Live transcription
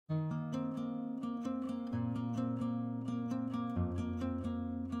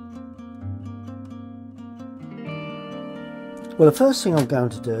Well, the first thing I'm going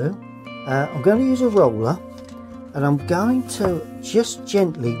to do, I'm going to use a roller, and I'm going to just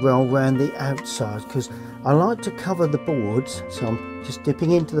gently roll around the outside because I like to cover the boards. So I'm just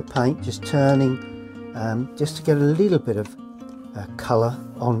dipping into the paint, just turning, just to get a little bit of colour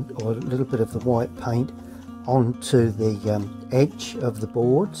on, or a little bit of the white paint onto the edge of the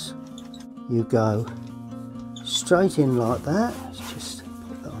boards. You go straight in like that. Let's just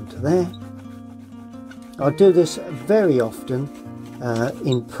put that onto there. I do this very often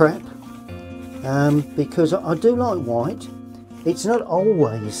in prep because I do like white. It's not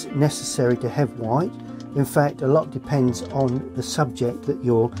always necessary to have white. In fact, a lot depends on the subject that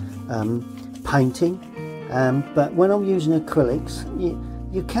you're painting. But when I'm using acrylics,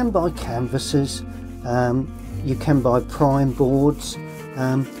 you can buy canvases, you can buy prime boards,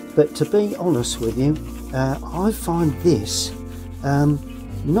 but to be honest with you, I find this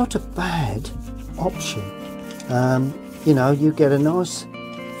not a bad option. You know, you get a nice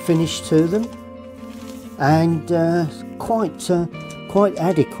finish to them, and quite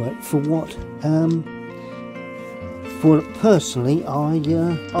adequate for what personally I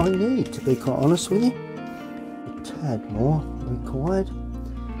need, to be quite honest with you. A tad more required.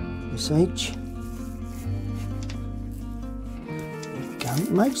 This edge. It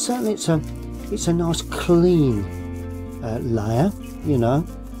makes certainly it's a nice clean layer, you know.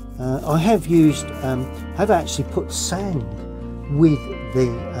 I have used, have actually put sand with the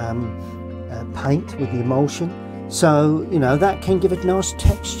paint, with the emulsion, so you know that can give it nice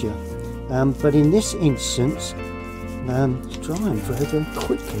texture. But in this instance, it's drying very, very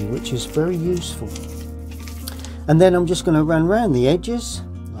quickly, which is very useful. And then I'm just going to run around the edges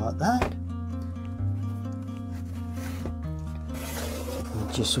like that,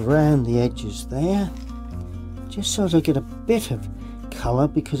 and just around the edges there, just so that I get a bit of colour,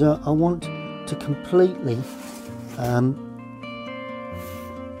 because I want to completely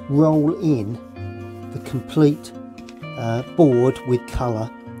roll in the complete board with colour,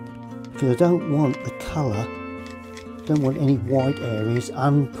 because I don't want the colour, don't want any white areas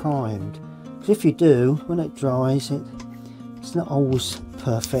unprimed, because if you do, when it dries, it's not always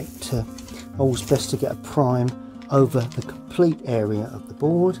perfect. Always best to get a prime over the complete area of the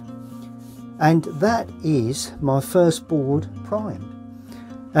board. And that is my first board primed.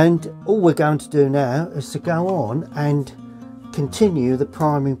 And all we're going to do now is to go on and continue the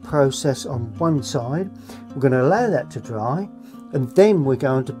priming process on one side. We're going to allow that to dry, and then we're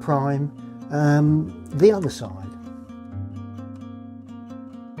going to prime the other side.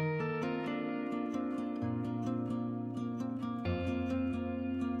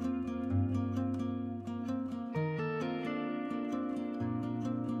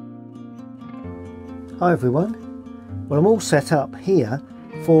 Hi everyone, well I'm all set up here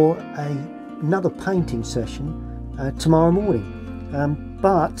for another painting session tomorrow morning,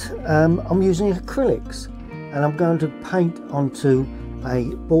 but I'm using acrylics, and I'm going to paint onto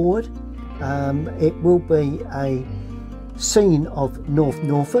a board. It will be a scene of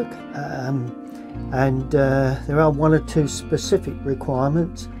Norfolk, and there are one or two specific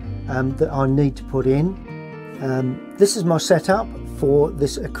requirements that I need to put in. This is my setup for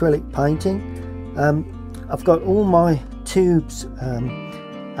this acrylic painting. I've got all my tubes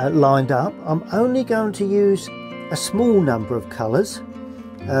lined up. I'm only going to use a small number of colours: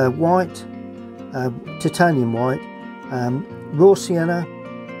 white, titanium white, raw sienna,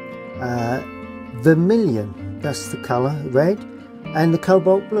 vermilion, that's the colour, red, and the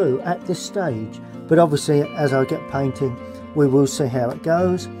cobalt blue at this stage. But obviously, as I get painting, we will see how it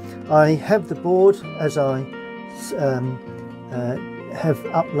goes. I have the board, as I have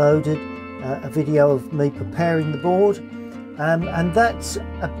uploaded a video of me preparing the board, and that's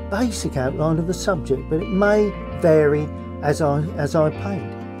a basic outline of the subject, but it may vary as I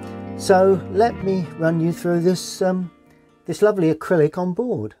paint. So let me run you through this this lovely acrylic on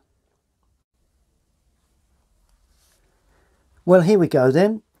board. Well, here we go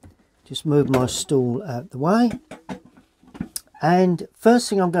then. Just move my stool out the way, and first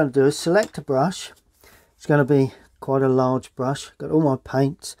thing I'm going to do is select a brush. It's going to be quite a large brush. Got all my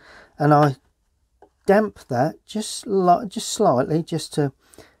paints, and I damp that just slightly, just to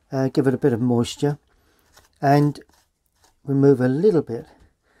give it a bit of moisture, and remove a little bit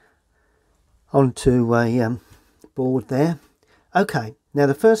onto a board there. Okay, now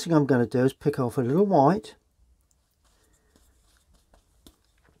the first thing I'm going to do is pick off a little white,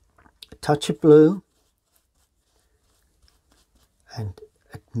 a touch of blue, and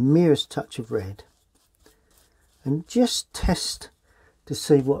a merest touch of red, and just test to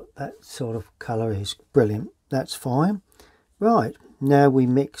see what that sort of colour is. Brilliant, that's fine. Right, now we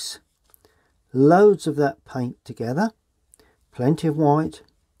mix loads of that paint together, plenty of white,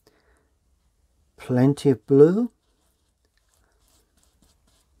 plenty of blue.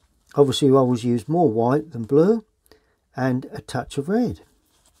 Obviously you always use more white than blue, and a touch of red,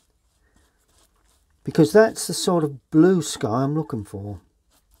 because that's the sort of blue sky I'm looking for.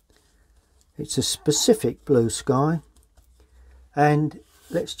 It's a specific blue sky. And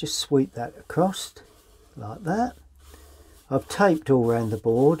let's just sweep that across like that. I've taped all around the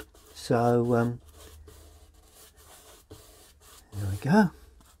board, so there we go.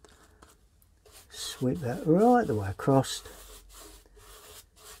 Sweep that right the way across.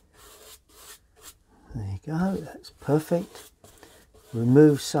 There you go, that's perfect.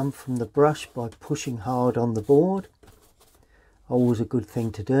 Remove some from the brush by pushing hard on the board. Always a good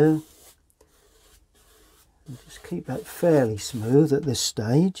thing to do. And just keep that fairly smooth at this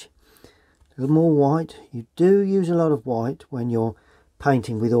stage. A little more white. You do use a lot of white when you're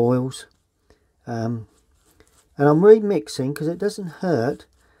painting with oils. And I'm remixing because it doesn't hurt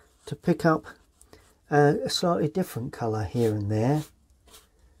to pick up a slightly different colour here and there.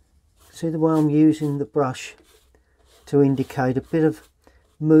 See the way I'm using the brush to indicate a bit of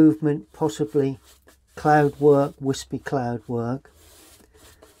movement, possibly cloud work, wispy cloud work.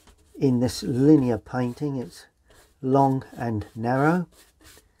 In this linear painting, it's long and narrow.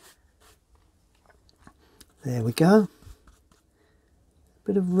 There we go.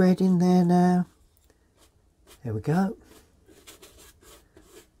 Bit of red in there now. There we go.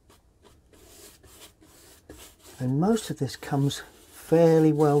 And most of this comes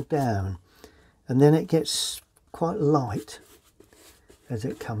fairly well down, and then it gets quite light as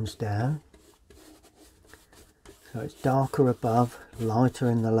it comes down. So it's darker above, lighter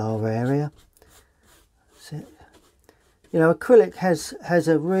in the lower area. That's it. You know, acrylic has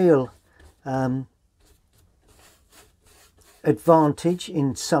a real advantage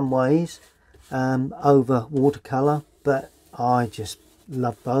in some ways over watercolour, but I just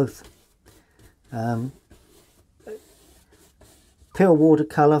love both. Pure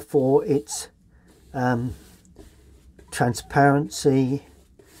watercolour for its transparency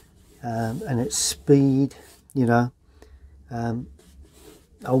and its speed, you know.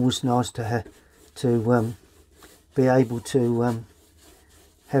 Always nice to be able to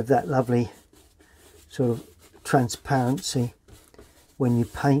have that lovely sort of transparency when you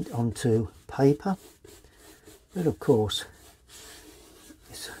paint onto paper. But of course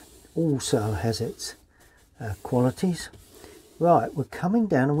this also has its qualities. Right, we're coming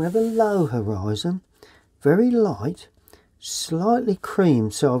down and we have a low horizon, very light, slightly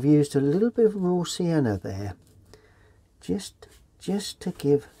cream, so I've used a little bit of raw sienna there, just to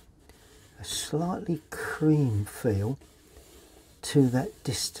give a slightly cream feel to that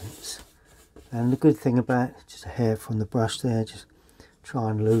distance. And the good thing about just a hair from the brush there, just try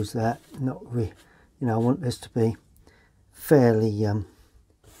and lose that. Not really, you know, I want this to be fairly oh,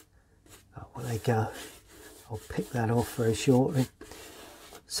 well, there you go. I'll pick that off very shortly.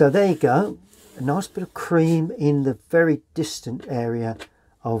 So there you go, a nice bit of cream in the very distant area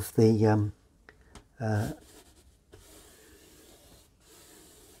of the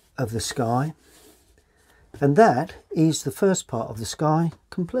sky, and that is the first part of the sky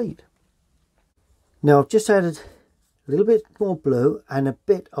complete. Now I've just added a little bit more blue and a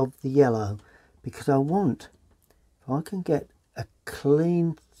bit of the yellow, because I want, if I can get a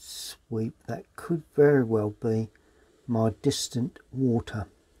clean sweep, that could very well be my distant water.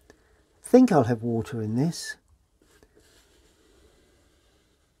 I think I'll have water in this.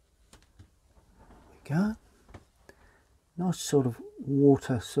 There we go. Nice sort of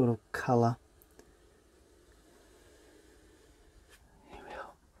water sort of colour. Here we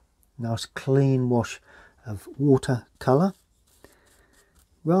are. Nice clean wash of water colour.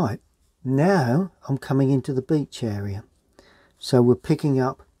 Right, now I'm coming into the beach area. So we're picking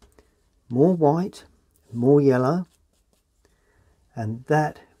up more white, more yellow, and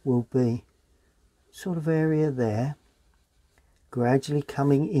that will be sort of area there, gradually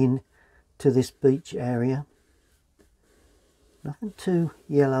coming in to this beach area. Nothing too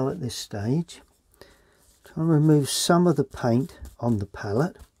yellow at this stage. Try and remove some of the paint on the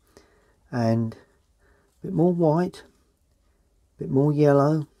palette, and a bit more white, a bit more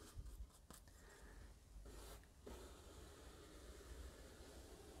yellow.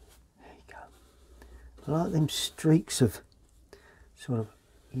 There you go. I like them streaks of sort of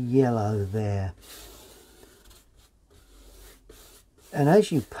yellow there. And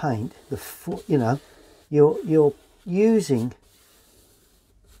as you paint the foot, you know, you're using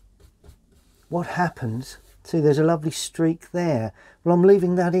what happens. See, there's a lovely streak there. Well, I'm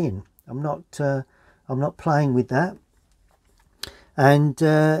leaving that in. I'm not playing with that. And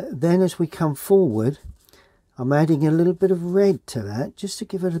then as we come forward, I'm adding a little bit of red to that just to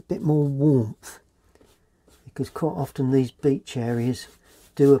give it a bit more warmth, because quite often these beach areas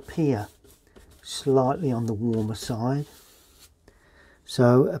do appear slightly on the warmer side.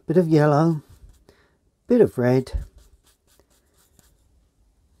 So a bit of yellow, bit of red, a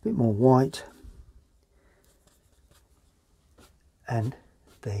bit more white, and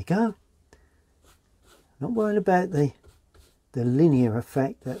there you go. Not worried about the linear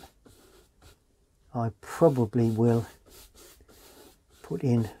effect that I probably will put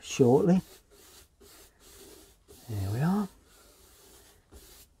in shortly. There we are.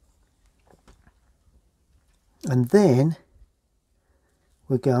 And then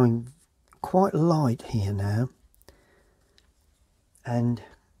we're going quite light here now, and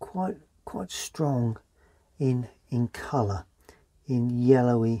quite strong in colour, in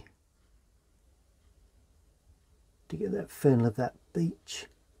yellowy, to get that feel of that beach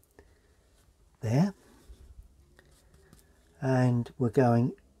there. And we're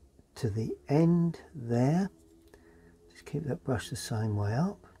going to the end there. Just keep that brush the same way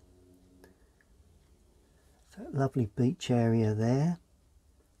up. That lovely beach area there.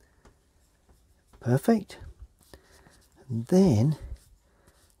 Perfect. And then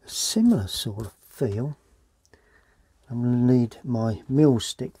a similar sort of feel. I'm going to need my mill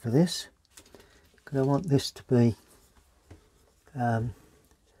stick for this, because I want this to be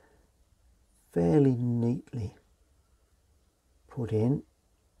fairly neatly put in.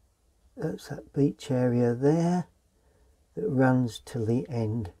 That's that beach area there that runs to the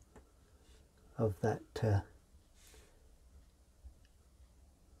end of that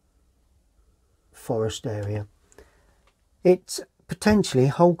forest area. It's potentially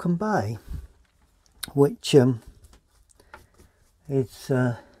Holcombe Bay, which is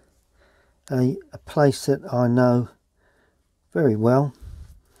a place that I know very well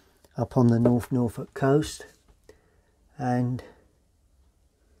up on the North Norfolk coast, and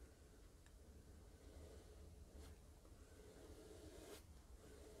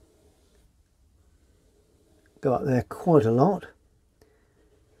go up there quite a lot,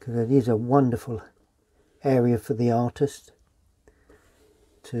 because it is a wonderful area for the artist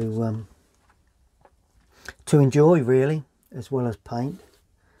to enjoy, really, as well as paint.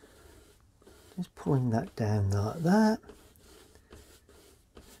 Just pulling that down like that.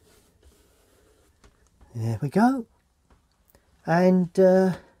 There we go. And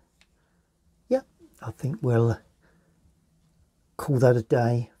yeah, I think we'll call that a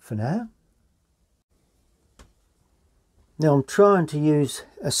day for now. Now I'm trying to use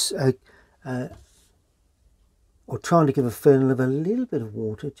or trying to give a feeling of a little bit of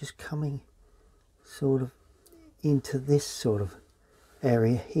water just coming sort of into this sort of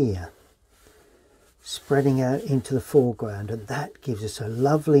area here, spreading out into the foreground, and that gives us a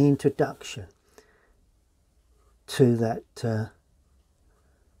lovely introduction to that,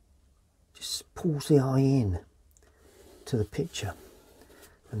 just pulls the eye in to the picture.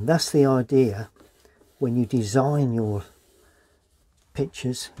 And that's the idea when you design your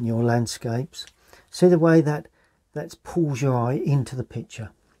pictures and your landscapes. See the way that pulls your eye into the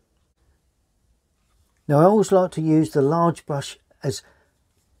picture. Now I always like to use the large brush as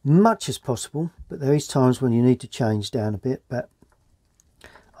much as possible, but there is times when you need to change down a bit. But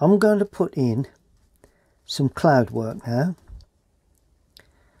I'm going to put in some cloud work now.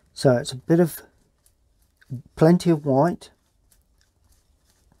 So it's a bit of, plenty of white,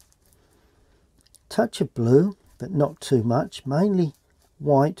 touch of blue, but not too much, mainly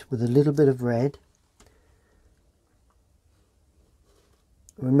white with a little bit of red.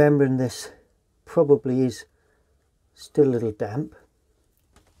 Remembering this probably is still a little damp.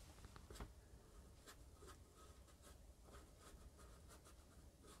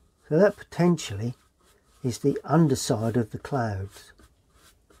 So that potentially is the underside of the clouds.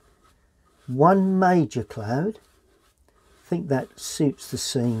 One major cloud. I think that suits the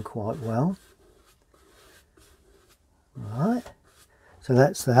scene quite well. Right, so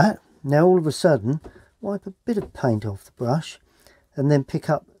that's that. Now all of a sudden, wipe a bit of paint off the brush and then pick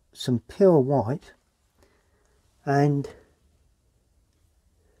up some pure white and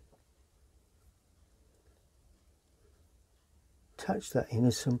touch that in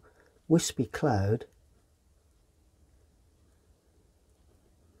as some wispy cloud.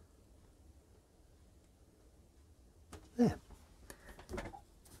 There.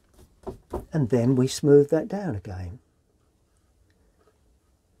 And then we smooth that down again.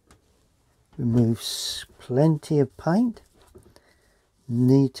 Remove plenty of paint.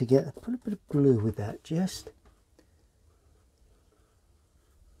 Need to put a bit of glue with that just.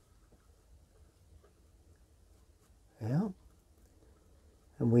 Yeah.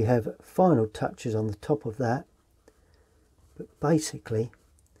 And we have final touches on the top of that But basically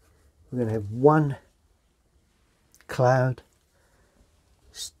we're going to have one cloud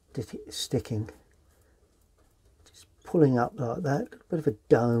sticking, just pulling up like that, a bit of a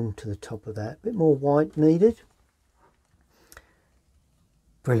dome to the top of that, a bit more white needed.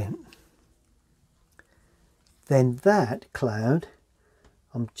 Brilliant. Then that cloud,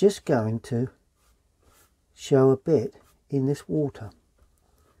 I'm just going to show a bit in this water.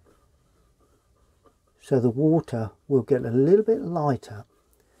 So the water will get a little bit lighter.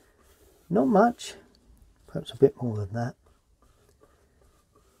 Not much, perhaps a bit more than that.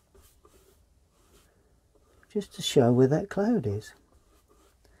 Just to show where that cloud is.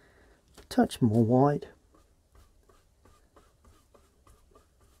 A touch more white.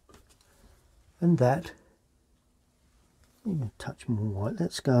 And that, even a touch more white.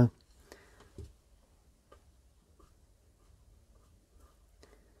 Let's go.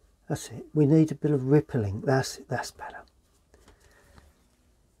 That's it. We need a bit of rippling. That's better.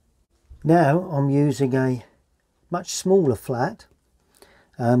 Now I'm using a much smaller flat,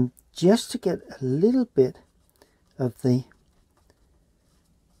 just to get a little bit of the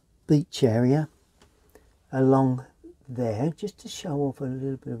beach area along there, just to show off a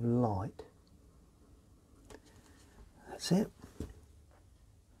little bit of light. That's it.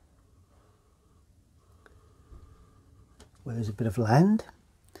 Where there's a bit of land,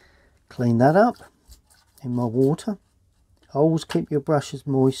 clean that up in my water. Always keep your brushes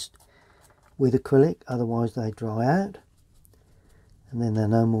moist with acrylic, otherwise they dry out and then they're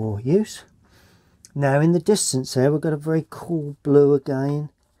no more use. Now in the distance there we've got a very cool blue again,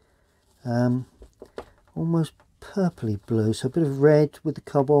 almost purpley blue, so a bit of red with the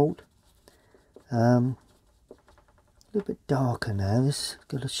cobalt. A little bit darker now. This is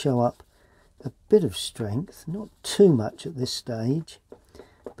going to show up a bit of strength, not too much at this stage,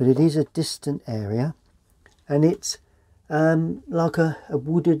 but it is a distant area, and it's like a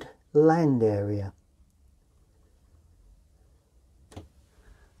wooded land area.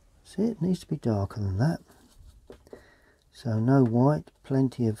 See, it needs to be darker than that. So no white,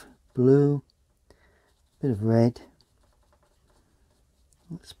 plenty of blue, bit of red.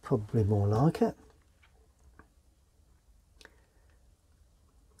 That's probably more like it.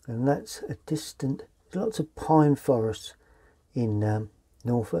 And that's a distant, there's lots of pine forests in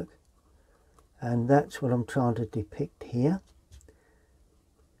Norfolk, and that's what I'm trying to depict here.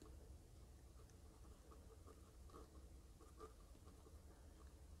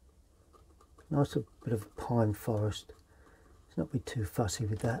 Nice bit of pine forest. Let's not be too fussy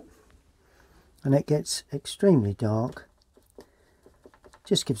with that. And it gets extremely dark.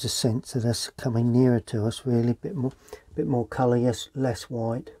 Just gives a sense of us coming nearer to us, really. A bit more colour, yes, less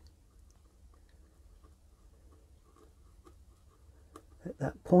white. At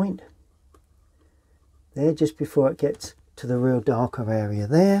that point there, just before it gets to the real darker area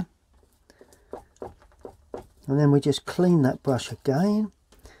there, and then we just clean that brush again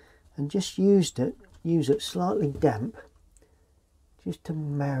and just use it slightly damp, just to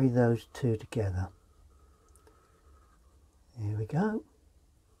marry those two together. There we go.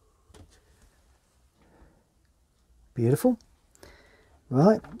 Beautiful.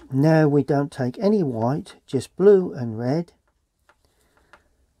 Right, now we don't take any white, just blue and red,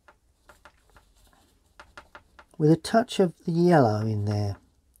 with a touch of the yellow in there,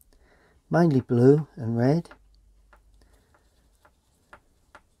 mainly blue and red,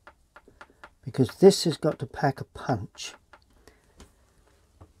 because this has got to pack a punch.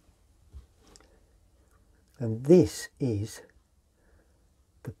 And this is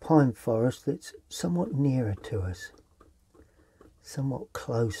the pine forest that's somewhat nearer to us, somewhat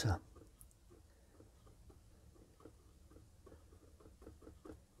closer.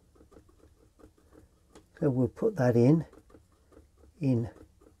 So we'll put that in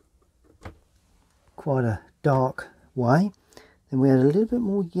quite a dark way. Then we add a little bit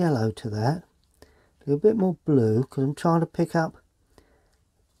more yellow to that, a little bit more blue, because I'm trying to pick up a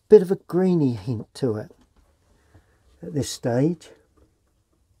bit of a greeny hint to it at this stage.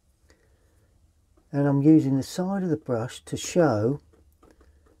 And I'm using the side of the brush to show,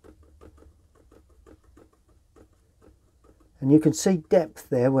 and you can see depth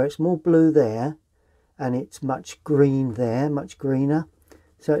there where it's more blue there and it's much green there, much greener.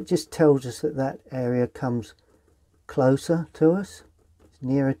 So it just tells us that that area comes closer to us, it's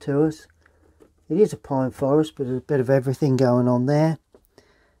nearer to us. It is a pine forest, but there's a bit of everything going on there.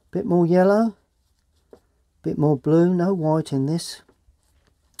 A bit more yellow, a bit more blue, no white in this.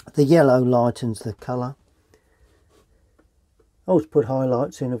 The yellow lightens the colour. I always put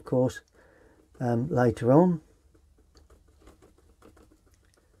highlights in, of course, later on.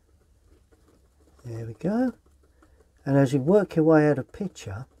 There we go. And as you work your way out of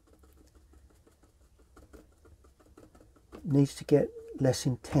picture, it needs to get less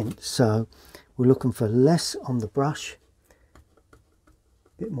intense. So we're looking for less on the brush, a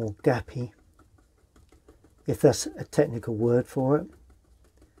bit more gappy, if that's a technical word for it.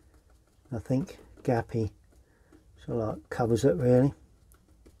 I think gappy sort of like covers it really.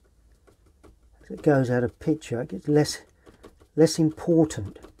 As it goes out of picture, it gets less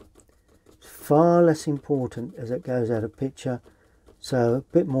important. It's far less important as it goes out of picture. So a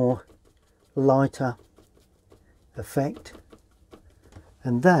bit more lighter effect.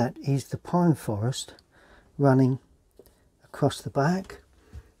 And that is the pine forest running across the back.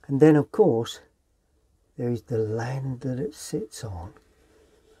 And then of course there is the land that it sits on.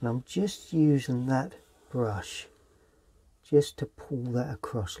 And I'm just using that brush just to pull that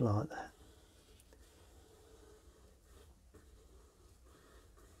across like that.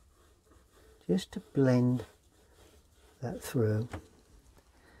 Just to blend that through.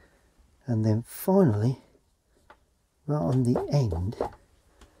 And then finally, right on the end,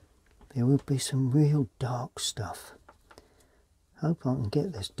 there will be some real dark stuff. Hope I can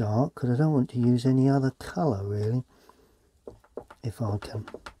get this dark, because I don't want to use any other colour really, if I can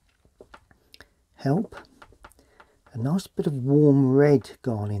help. A nice bit of warm red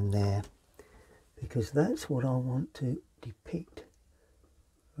gone in there, because that's what I want to depict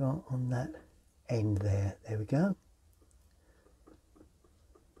right on that end there. There we go.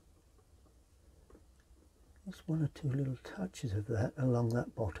 Just one or two little touches of that along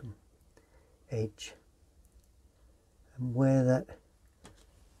that bottom edge, and where that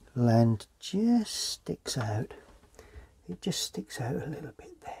land just sticks out, it just sticks out a little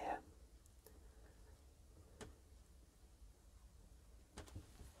bit there.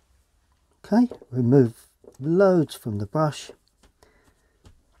 Okay, remove loads from the brush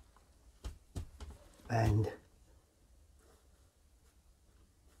and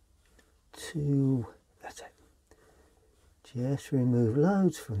that's it. Just remove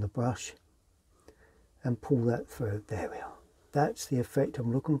loads from the brush and pull that through. There we are. That's the effect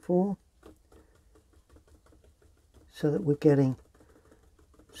I'm looking for, so that we're getting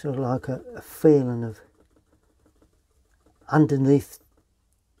sort of like a feeling of underneath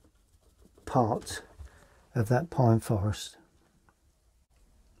parts of that pine forest.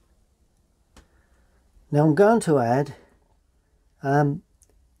 Now I'm going to add a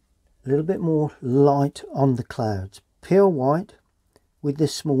little bit more light on the clouds. Pure white with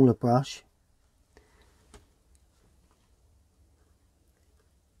this smaller brush.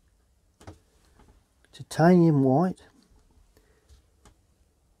 Titanium white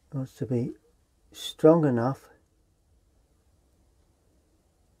wants to be strong enough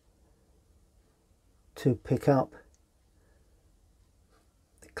to pick up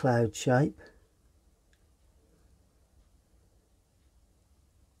the cloud shape.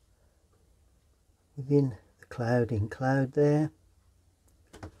 Within the cloud in cloud there.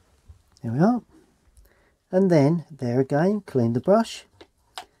 There we are. And then there again, clean the brush,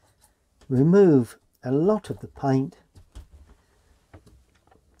 remove a lot of the paint,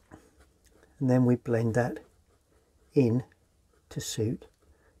 and then we blend that in to suit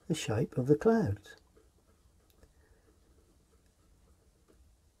the shape of the clouds.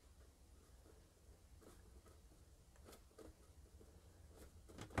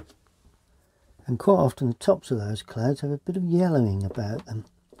 And quite often the tops of those clouds have a bit of yellowing about them.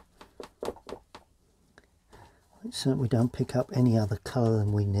 Certainly we don't pick up any other colour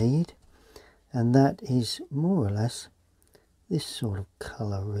than we need, and that is more or less this sort of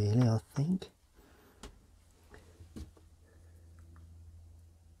colour really, I think.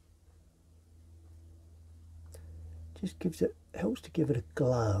 Just gives it, helps to give it a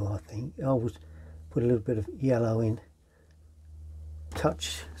glow, I think. I always put a little bit of yellow in,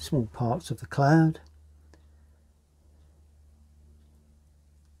 touch small parts of the cloud.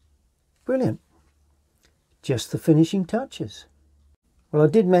 Brilliant. Just the finishing touches. Well, I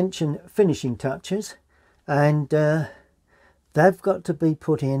did mention finishing touches, and they've got to be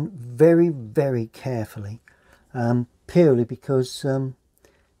put in very, very carefully, purely because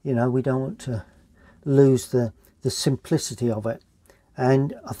you know, we don't want to lose the simplicity of it.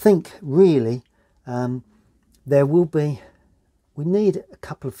 And I think really there will be, we need a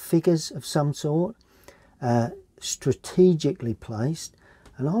couple of figures of some sort, strategically placed,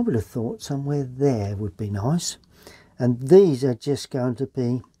 and I would have thought somewhere there would be nice. And these are just going to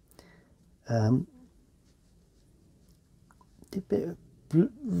be a bit of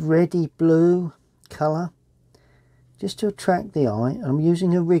reddy blue colour, just to attract the eye. I'm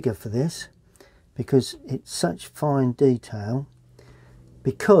using a rigger for this because it's such fine detail,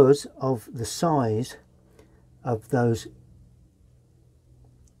 because of the size of those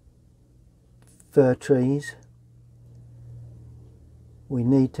fir trees, we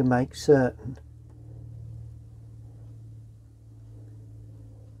need to make certain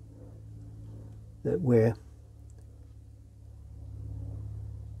that we're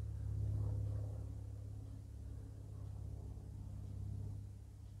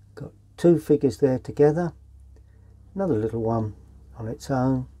got two figures there together, another little one on its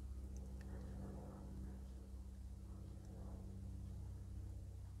own.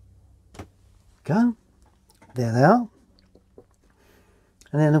 Go, there they are.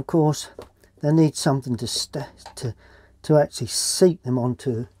 And then of course they need something to actually seat them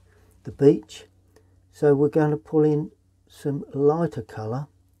onto the beach, so we're going to pull in some lighter colour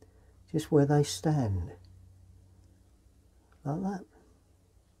just where they stand, like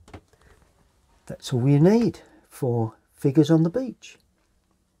that. That's all you need for figures on the beach.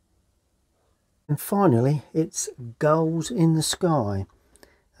 And finally, it's gulls in the sky,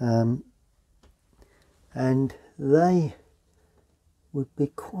 and they would be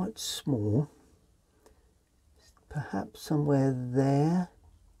quite small, perhaps somewhere there.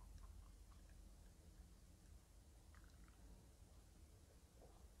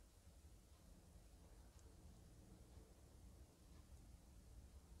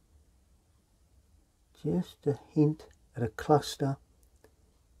 Just a hint at a cluster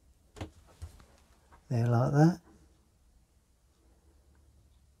there, like that.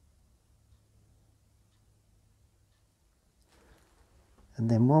 And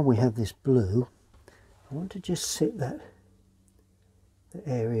then while we have this blue, I want to just sit the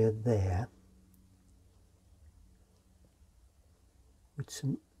area there with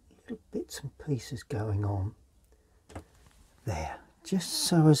some little bits and pieces going on there, just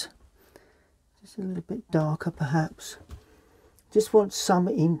so as just a little bit darker perhaps. Just want some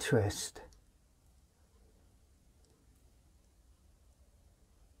interest.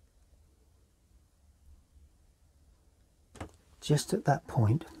 Just at that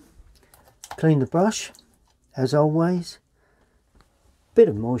point. Clean the brush as always, bit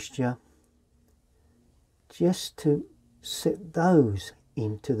of moisture just to set those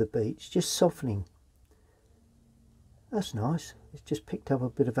into the beach, just softening. That's nice. It's just picked up a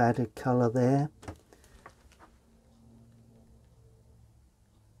bit of added colour there.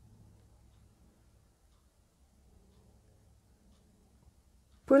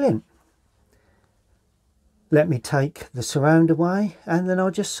 Brilliant. Let me take the surround away and then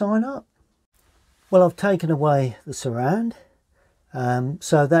I'll just sign up. Well, I've taken away the surround,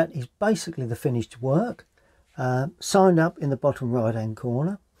 so that is basically the finished work. Signed up in the bottom right hand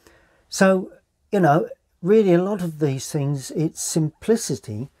corner. So, you know, really a lot of these things, it's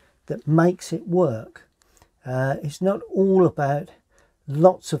simplicity that makes it work. It's not all about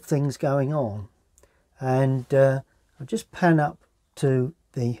lots of things going on. And I'll just pan up to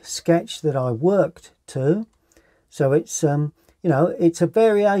the sketch that I worked to. So it's, you know, it's a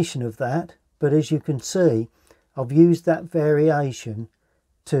variation of that. But as you can see, I've used that variation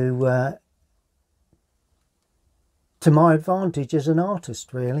to my advantage as an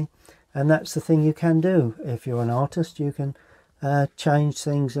artist, really. And that's the thing you can do if you're an artist. You can change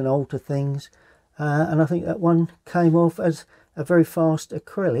things and alter things. And I think that one came off as a very fast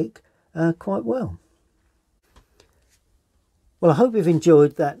acrylic quite well. Well, I hope you've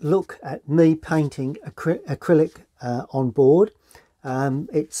enjoyed that look at me painting acrylic on board.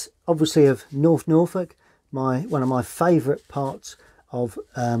 It's obviously of North Norfolk, one of my favourite parts of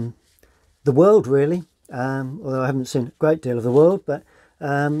the world, really. Although I haven't seen a great deal of the world, but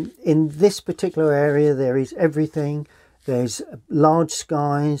in this particular area there is everything. There's large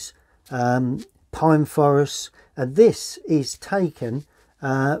skies, pine forests, and this is taken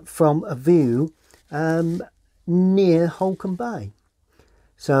from a view near Holcombe Bay.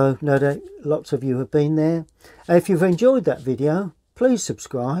 So no doubt lots of you have been there. If you've enjoyed that video, please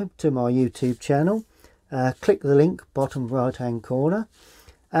subscribe to my YouTube channel. Click the link bottom right hand corner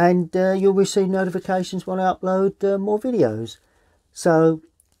and you'll receive notifications when I upload more videos. So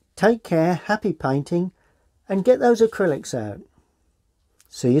take care, happy painting, and get those acrylics out.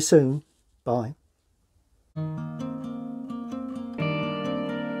 See you soon. Bye.